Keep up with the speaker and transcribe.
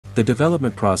The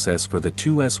development process for the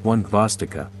 2S-1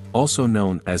 Gvosdika, also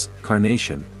known as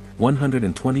Carnation,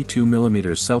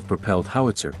 122mm self-propelled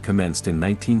howitzer commenced in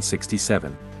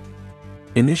 1967.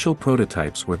 Initial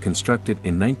prototypes were constructed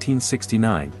in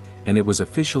 1969, and it was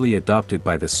officially adopted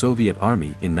by the Soviet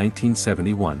Army in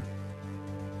 1971.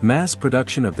 Mass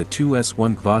production of the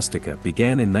 2S-1 Gvosdika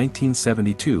began in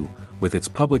 1972, with its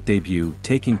public debut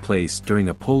taking place during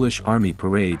a Polish army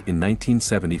parade in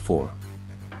 1974.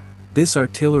 This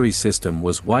artillery system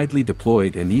was widely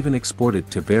deployed and even exported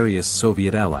to various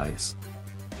Soviet allies.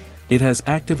 It has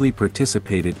actively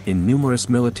participated in numerous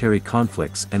military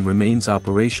conflicts and remains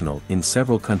operational in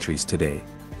several countries today.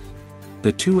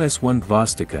 The 2S-1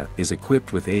 Gvosdika is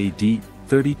equipped with a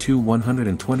D-32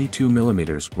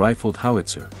 122mm rifled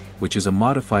howitzer, which is a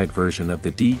modified version of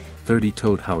the D-30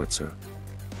 towed howitzer.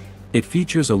 It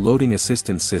features a loading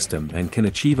assistance system and can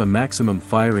achieve a maximum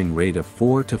firing rate of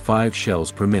 4 to 5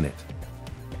 shells per minute.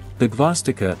 The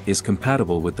Gvosdika is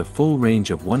compatible with the full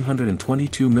range of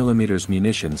 122mm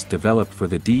munitions developed for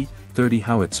the D-30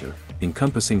 howitzer,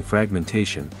 encompassing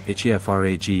fragmentation,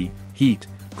 HEFRAG, heat,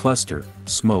 cluster,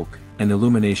 smoke, and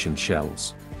illumination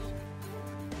shells.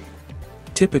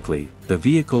 Typically, the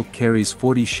vehicle carries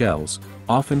 40 shells,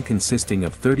 often consisting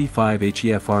of 35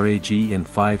 HEFRAG and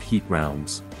 5 heat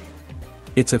rounds.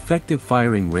 Its effective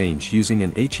firing range using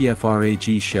an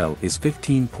HEFRAG shell is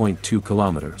 15.2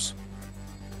 kilometers.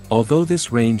 Although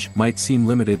this range might seem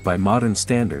limited by modern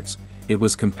standards, it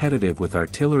was competitive with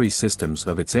artillery systems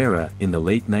of its era in the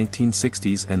late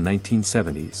 1960s and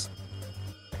 1970s.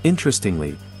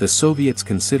 Interestingly, the Soviets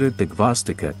considered the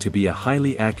Gvosdika to be a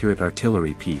highly accurate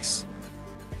artillery piece.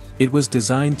 It was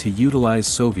designed to utilize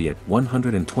Soviet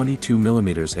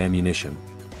 122mm ammunition.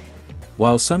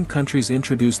 While some countries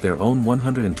introduced their own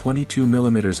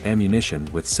 122mm ammunition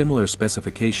with similar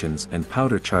specifications and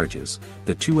powder charges,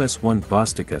 the 2S-1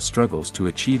 Gvosdika struggles to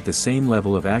achieve the same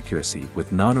level of accuracy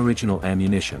with non-original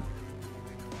ammunition.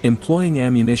 Employing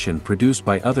ammunition produced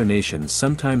by other nations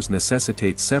sometimes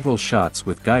necessitates several shots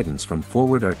with guidance from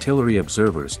forward artillery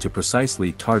observers to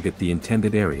precisely target the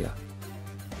intended area.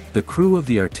 The crew of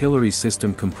the artillery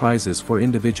system comprises 4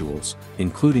 individuals,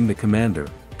 including the commander,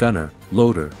 gunner,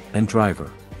 loader, and driver.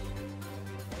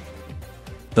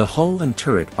 The hull and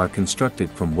turret are constructed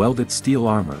from welded steel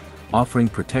armor, offering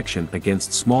protection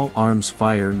against small arms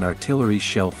fire and artillery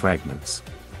shell fragments.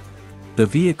 The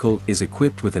vehicle is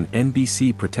equipped with an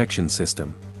NBC protection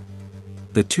system.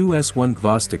 The 2S-1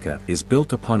 Gvosdika is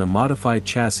built upon a modified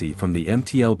chassis from the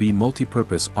MTLB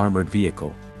multipurpose armored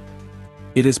vehicle.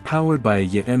 It is powered by a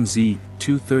YMZ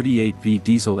 238V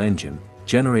diesel engine,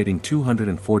 generating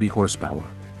 240 horsepower.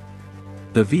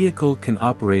 The vehicle can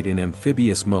operate in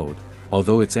amphibious mode,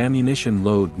 although its ammunition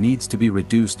load needs to be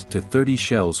reduced to 30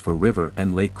 shells for river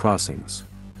and lake crossings.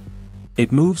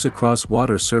 It moves across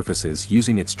water surfaces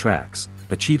using its tracks,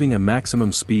 achieving a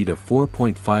maximum speed of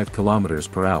 4.5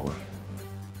 km per hour.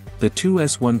 The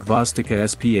 2S-1 Gvosdika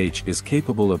SPH is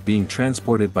capable of being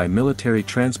transported by military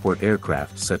transport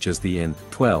aircraft such as the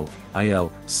IN-12,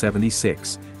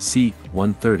 IL-76,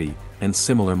 C-130, and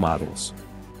similar models.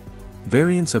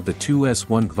 Variants of the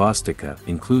 2S-1 Gvosdika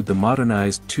include the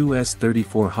modernized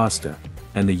 2S-34 Hosta,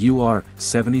 and the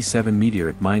UR-77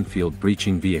 Meteorite minefield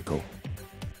breaching vehicle.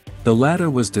 The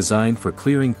latter was designed for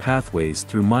clearing pathways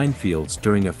through minefields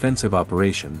during offensive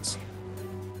operations.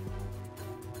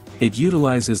 It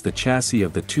utilizes the chassis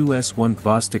of the 2S-1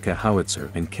 Gvosdika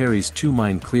howitzer and carries 2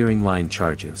 mine-clearing line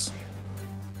charges.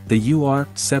 The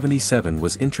UR-77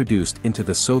 was introduced into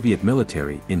the Soviet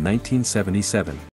military in 1977.